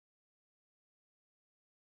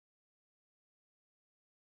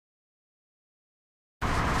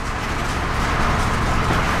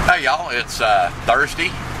Okay, y'all, it's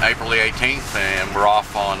Thursday, April the 18th, and we're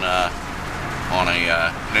off on a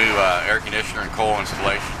new air conditioner and coil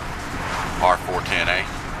installation, R410A.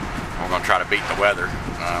 We're going to try to beat the weather.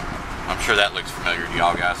 I'm sure that looks familiar to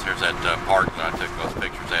y'all guys. There's that park that I took those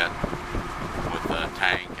pictures at with the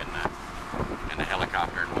tank and the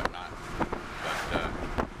helicopter and whatnot. But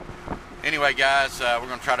anyway, guys, we're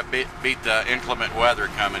going to try to beat the inclement weather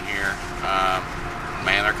coming here.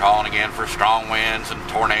 Man, they're calling again for strong winds and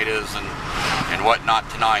tornadoes and whatnot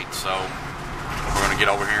tonight, so we're going to get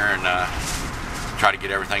over here and try to get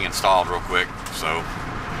everything installed real quick. So,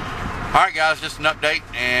 alright guys, just an update,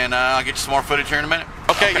 and I'll get you some more footage here in a minute.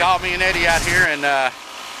 Okay, y'all, me and Eddie out here, and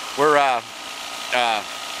we're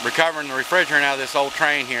recovering the refrigerant out of this old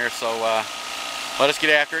train here, so let us get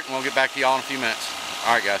after it, and we'll get back to y'all in a few minutes.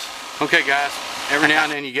 Alright guys. Okay guys, every now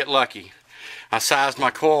and then you get lucky. I sized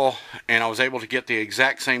my coil, and I was able to get the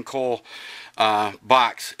exact same coil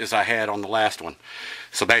box as I had on the last one.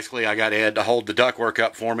 So basically I got Ed to hold the ductwork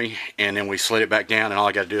up for me, and then we slid it back down, and all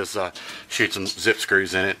I got to do is shoot some zip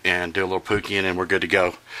screws in it and do a little pookie, and then we're good to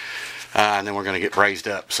go. And then we're going to get brazed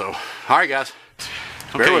up. So, alright guys.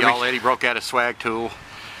 Okay, y'all, Eddie broke out a swag tool,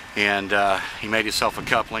 and he made himself a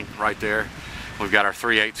coupling right there. We've got our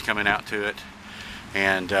 3/8 coming out to it,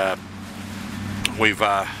 and we've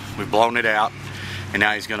blown it out, and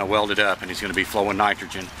now he's going to weld it up, and he's going to be flowing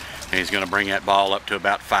nitrogen, and he's going to bring that ball up to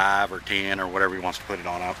about 5 or 10 or whatever he wants to put it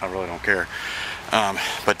on. I really don't care,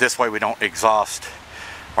 but this way we don't exhaust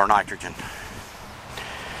our nitrogen.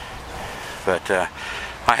 But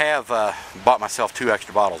I have bought myself 2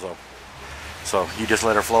 extra bottles though, so you just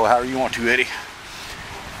let her flow however you want to, Eddie.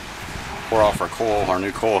 We're off our coil, our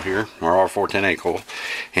new coil here, our R410A coil,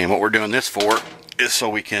 and what we're doing this for is so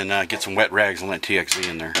we can get some wet rags and let TXV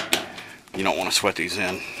in there. You don't want to sweat these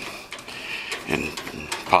in and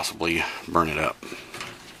possibly burn it up.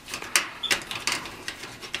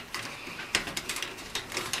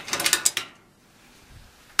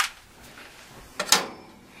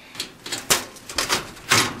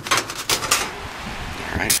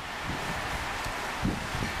 Alright.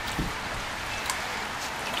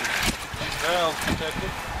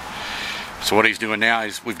 So what he's doing now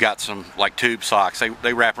is we've got some like tube socks.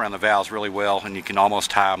 They wrap around the valves really well, and you can almost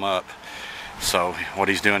tie them up. So what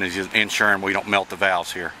he's doing is he's ensuring we don't melt the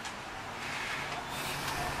valves here.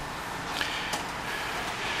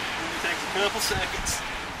 It takes a couple seconds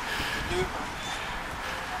to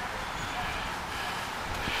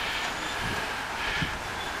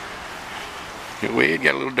do it. We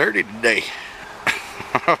got a little dirty today.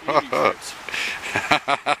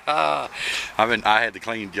 I had the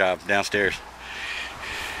clean job downstairs,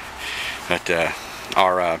 but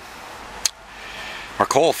our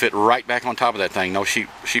coil fit right back on top of that thing. No sheet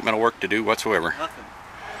metal work to do whatsoever. Nothing.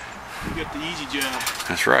 You got the easy job.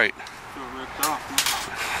 That's right. Feel ripped off,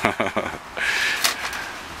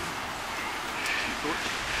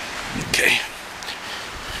 Okay.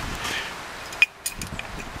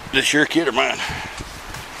 This your kid or mine?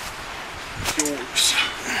 Yours.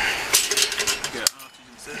 Got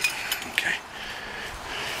oxygen set. Okay.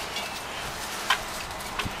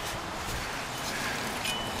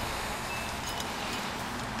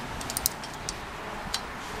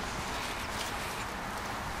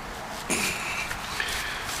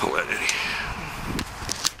 Hold that, Eddie.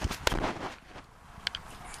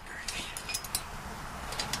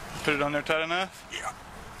 Put it on there tight enough? Yeah.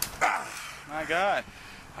 My God.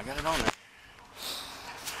 I got it on there.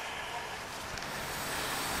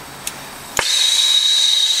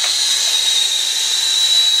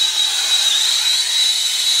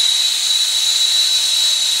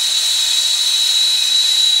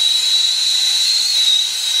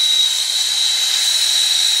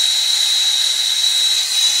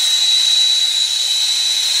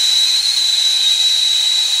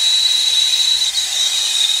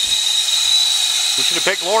 We should have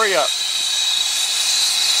picked Lori up.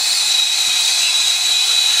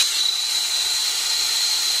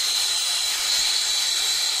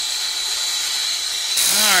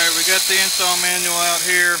 Alright, we got the install manual out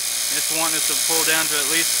here. It's wanting us to pull down to at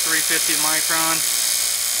least 350 micron.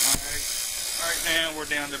 Alright now we're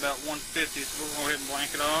down to about 150, so we'll go ahead and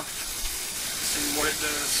blank it off. See what it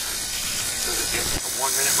does. Does it give a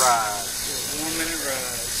 1 minute rise? Yeah, 1 minute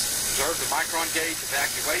rise. Observe the micron gauge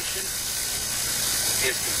evacuation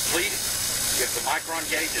is completed if the micron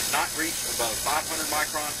gauge is not reached above 500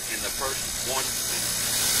 microns in the first 1 minute.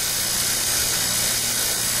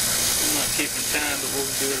 I'm not keeping time, but we'll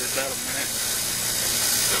do it in about a minute.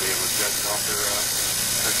 They'll be able to judge it off their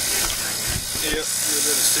Yep, you'll be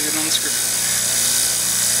able to see it on the screen.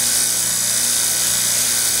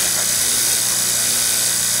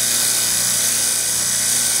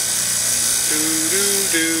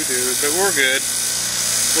 but we're good.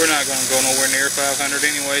 We're not going to go nowhere near 500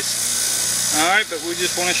 anyways. Alright, but we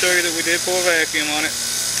just want to show you that we did pull a vacuum on it.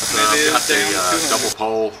 I've got the double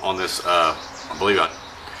pole on this, I believe I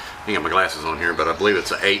got my glasses on here, but I believe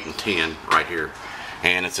it's an 8 and 10 right here.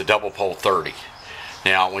 And it's a double pole 30.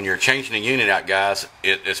 Now, when you're changing a unit out, guys,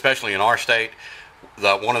 especially in our state,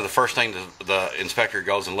 one of the first things the inspector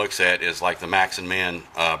goes and looks at is like the max and min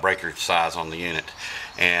breaker size on the unit.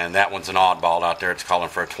 And that one's an oddball out there. It's calling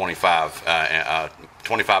for a 25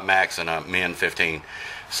 max and a min 15.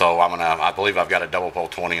 So I believe I've got a double pole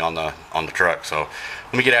 20 on the truck. So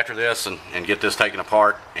let me get after this and get this taken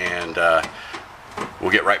apart, and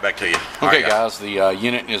we'll get right back to you. Okay, guys, the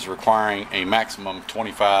unit is requiring a maximum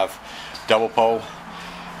 25 double pole,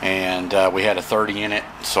 and we had a 30 in it,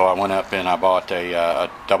 so I went up and I bought a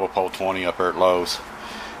double pole 20 up there at Lowe's.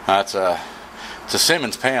 It's a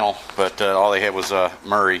Simmons panel, but all they had was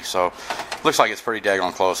Murray, so looks like it's pretty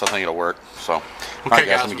daggone close. I think it'll work. So, okay, right,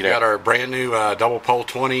 guys, we got our brand new double pole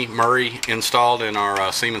 20 Murray installed in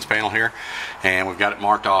our Siemens panel here, and we've got it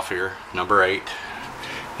marked off here, number 8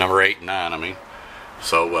 and 9. I mean,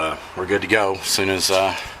 so we're good to go. As soon as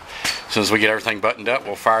we get everything buttoned up,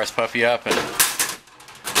 we'll fire this puppy up and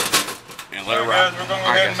let it ride. Guys, we're going to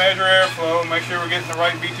go ahead and measure airflow, make sure we're getting the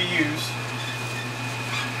right BTUs.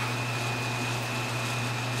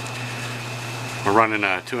 We're running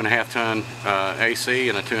a 2.5 ton AC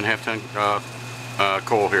and a 2.5 ton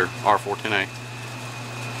coil here, R410A.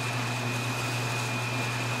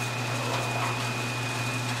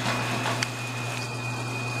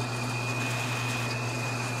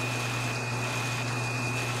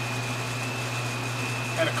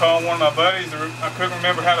 I had to call one of my buddies. I couldn't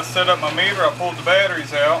remember how to set up my meter. I pulled the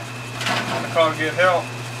batteries out. I had to call to get help.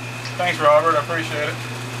 Thanks, Robert. I appreciate it.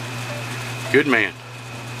 Good man.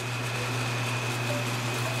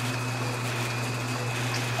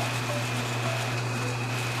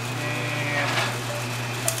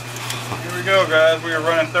 Here we go, guys. We are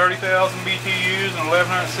running 30,000 BTUs and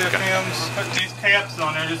 1,100 CFMs. We're putting these caps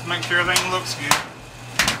on there just to make sure everything looks good.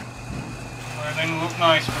 Everything will look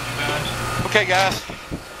nice when you're done. Okay, guys.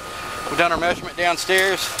 We've done our measurement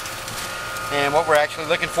downstairs, and what we're actually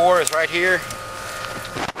looking for is right here,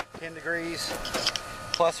 10 degrees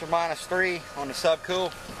plus or minus 3 on the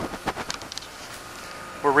subcool.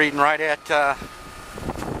 We're reading right at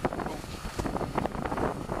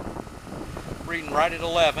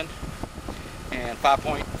 11 and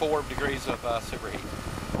 5.4 degrees of superheat.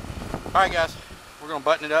 Alright, guys, we're going to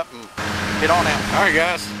button it up and get on out. Alright,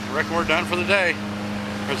 guys, I reckon we're done for the day.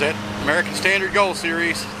 There's that American Standard Gold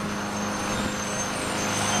Series.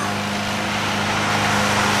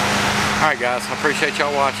 Alright, guys, I appreciate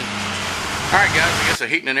y'all watching. Alright, guys, I guess a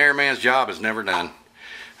heating and air man's job is never done.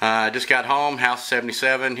 I just got home, house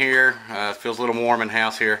 77 here. It feels a little warm in the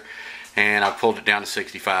house here, and I pulled it down to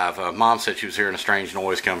 65. Mom said she was hearing a strange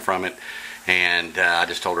noise come from it, and I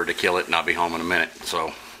just told her to kill it and I'll be home in a minute.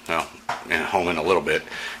 So, well, home in a little bit.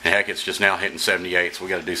 And heck, it's just now hitting 78, so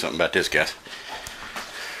we got to do something about this, guys.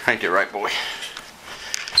 Ain't that right, boy?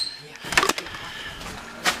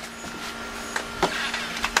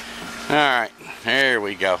 Alright, there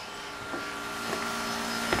we go.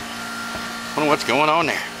 Wonder what's going on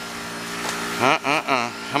there.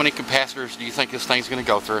 How many capacitors do you think this thing's going to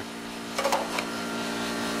go through?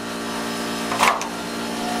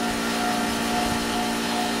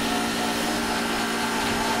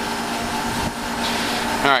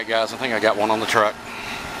 Alright, guys, I think I got one on the truck.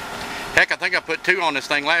 Heck, I think I put 2 on this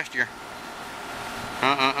thing last year.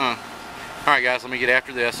 Alright, guys, let me get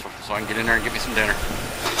after this so I can get in there and get me some dinner.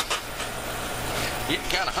 Getting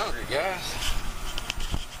kind of hungry, guys.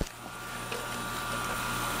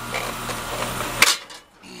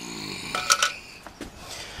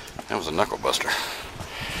 That was a knuckle buster.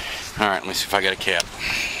 Alright, let me see if I got a cap.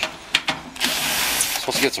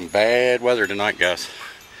 Supposed to get some bad weather tonight, guys.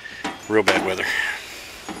 Real bad weather.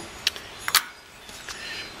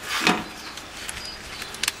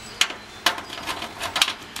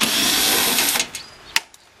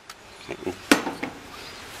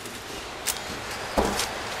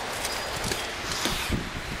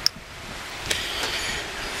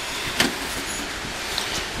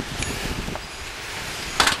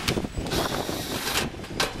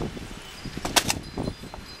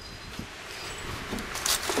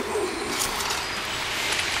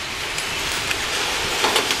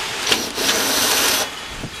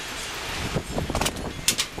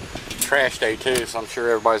 Trash day too, so I'm sure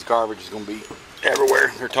everybody's garbage is going to be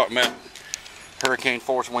everywhere. They're talking about hurricane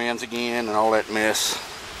force winds again and all that mess.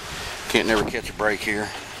 Can't never catch a break here.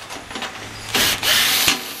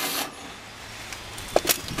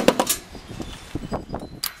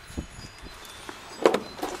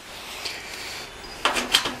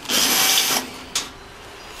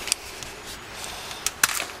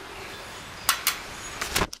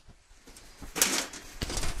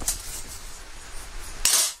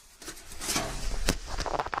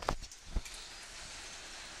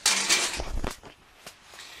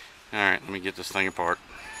 Alright, let me get this thing apart.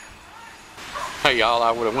 Hey y'all,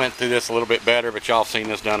 I would have went through this a little bit better, but y'all seen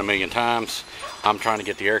this done a million times. I'm trying to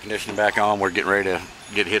get the air conditioning back on. We're getting ready to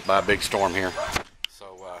get hit by a big storm here.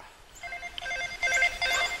 So,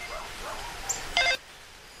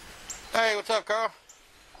 hey, what's up, Carl?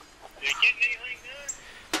 You getting anything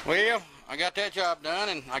done? Well, I got that job done,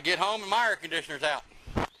 and I get home and my air conditioner's out.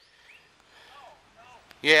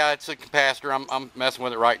 Yeah, it's a capacitor. I'm messing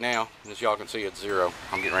with it right now. As y'all can see, it's 0.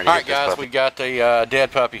 I'm getting ready to get this puppy. Alright guys, we got the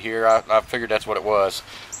dead puppy here. I figured that's what it was.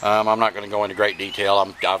 I'm not going to go into great detail.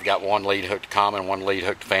 I've got one lead hooked to common, one lead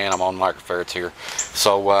hooked to fan. I'm on microfarads here.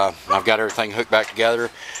 So I've got everything hooked back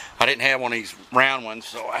together. I didn't have one of these round ones,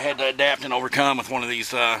 so I had to adapt and overcome with one of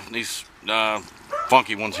these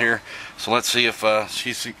funky ones here. So let's see if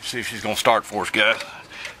she's going to start for us, guys.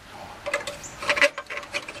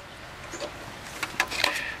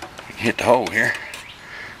 Hit the hole here.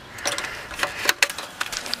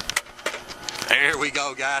 There we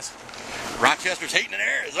go, guys. Rochester's heating and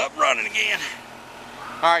air is up running again.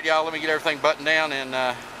 Alright y'all, let me get everything buttoned down, and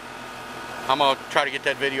I'm going to try to get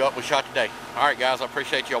that video up we shot today. Alright guys, I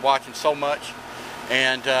appreciate y'all watching so much.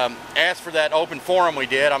 And as for that open forum we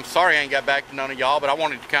did, I'm sorry I ain't got back to none of y'all, but I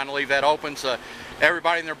wanted to kind of leave that open so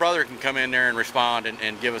everybody and their brother can come in there and respond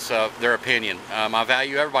and give us their opinion. I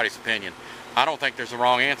value everybody's opinion. I don't think there's a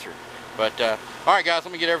wrong answer. But, alright guys,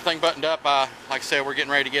 let me get everything buttoned up. Like I said, we're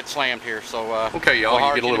getting ready to get slammed here. So, okay y'all,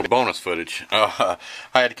 you get a little bonus footage. I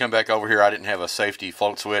had to come back over here. I didn't have a safety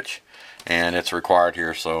float switch, and it's required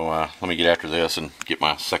here. So, let me get after this and get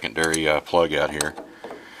my secondary plug out here.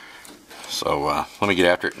 So, let me get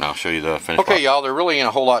after it and I'll show you the finished product. Okay y'all, there really ain't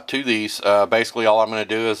a whole lot to these. Basically, all I'm going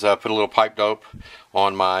to do is put a little pipe dope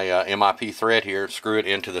on my MIP thread here, screw it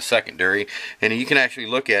into the secondary, and you can actually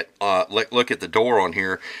look at the door on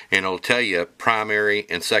here, and it'll tell you primary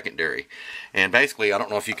and secondary. And basically, I don't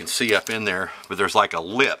know if you can see up in there, but there's like a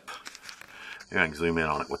lip. I can zoom in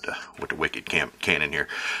on it with the wicked Canon here.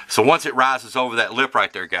 So once it rises over that lip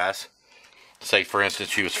right there, guys, say for instance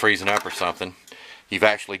she was freezing up or something, you've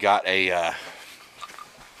actually got a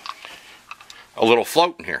little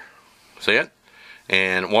float in here. See it?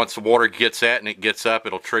 And once the water gets at and it gets up,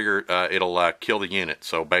 it'll trigger, it'll kill the unit.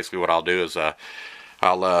 So basically what I'll do is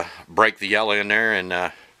I'll break the yellow in there,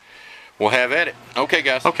 and we'll have at it. Okay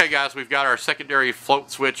guys, we've got our secondary float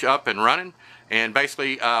switch up and running. And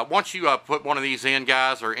basically, once you put one of these in,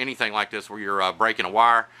 guys, or anything like this where you're breaking a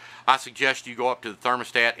wire, I suggest you go up to the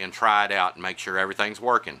thermostat and try it out and make sure everything's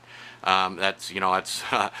working. That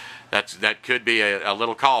could be a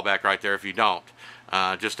little callback right there if you don't.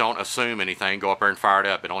 Just don't assume anything. Go up there and fire it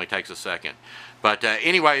up. It only takes a second. But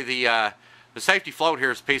anyway, the safety float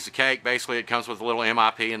here is a piece of cake. Basically, it comes with a little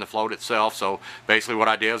MIP in the float itself. So basically what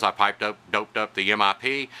I did is I doped up the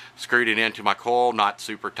MIP, screwed it into my coil, not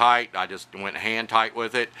super tight. I just went hand tight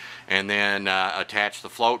with it, and then attached the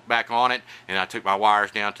float back on it, and I took my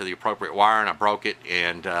wires down to the appropriate wire and I broke it.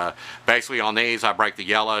 And basically on these, I break the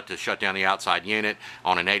yellow to shut down the outside unit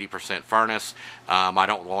on an 80% furnace. I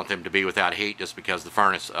don't want them to be without heat just because the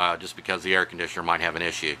furnace, just because the air conditioner might have an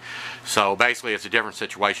issue. So basically it's a different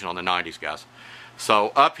situation on the 90s, guys.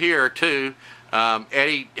 So up here too,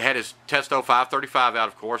 Eddie had his Testo 535 out,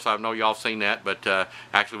 of course. I know y'all seen that, but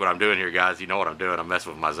actually what I'm doing here, guys, you know what I'm doing. I'm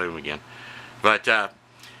messing with my zoom again. But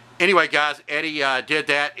anyway, guys, Eddie did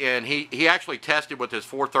that, and he actually tested with his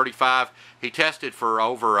 435. He tested for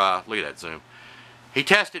over, look at that zoom. He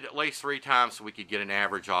tested at least 3 times so we could get an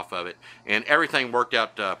average off of it, and everything worked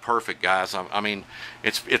out perfect, guys. I mean,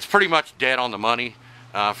 it's pretty much dead on the money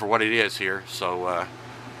for what it is here. So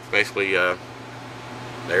basically,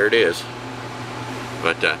 there it is.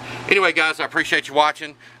 But anyway, guys, I appreciate you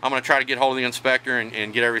watching. I'm going to try to get hold of the inspector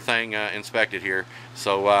and get everything inspected here.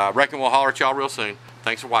 So I reckon we'll holler at y'all real soon.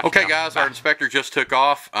 Thanks for watching. Okay, guys, our inspector just took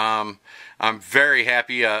off. I'm very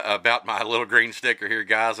happy about my little green sticker here,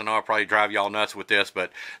 guys. I know I'll probably drive y'all nuts with this,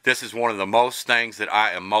 but this is one of the most things that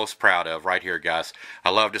I am most proud of right here, guys. I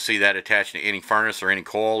love to see that attached to any furnace or any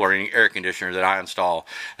coil or any air conditioner that I install.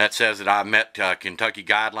 That says that I met Kentucky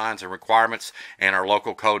guidelines and requirements and our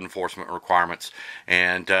local code enforcement requirements.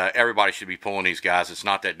 And everybody should be pulling these, guys. It's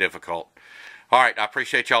not that difficult. All right, I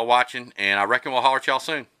appreciate y'all watching, and I reckon we'll holler at y'all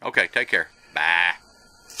soon. Okay, take care. Bye.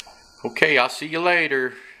 Okay, I'll see you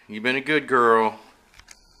later. You've been a good girl.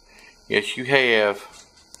 Yes, you have.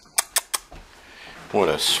 What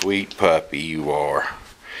a sweet puppy you are.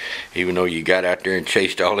 Even though you got out there and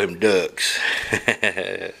chased all them ducks.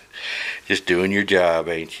 Just doing your job,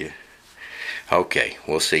 ain't you? Okay,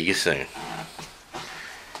 we'll see you soon.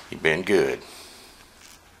 You've been good.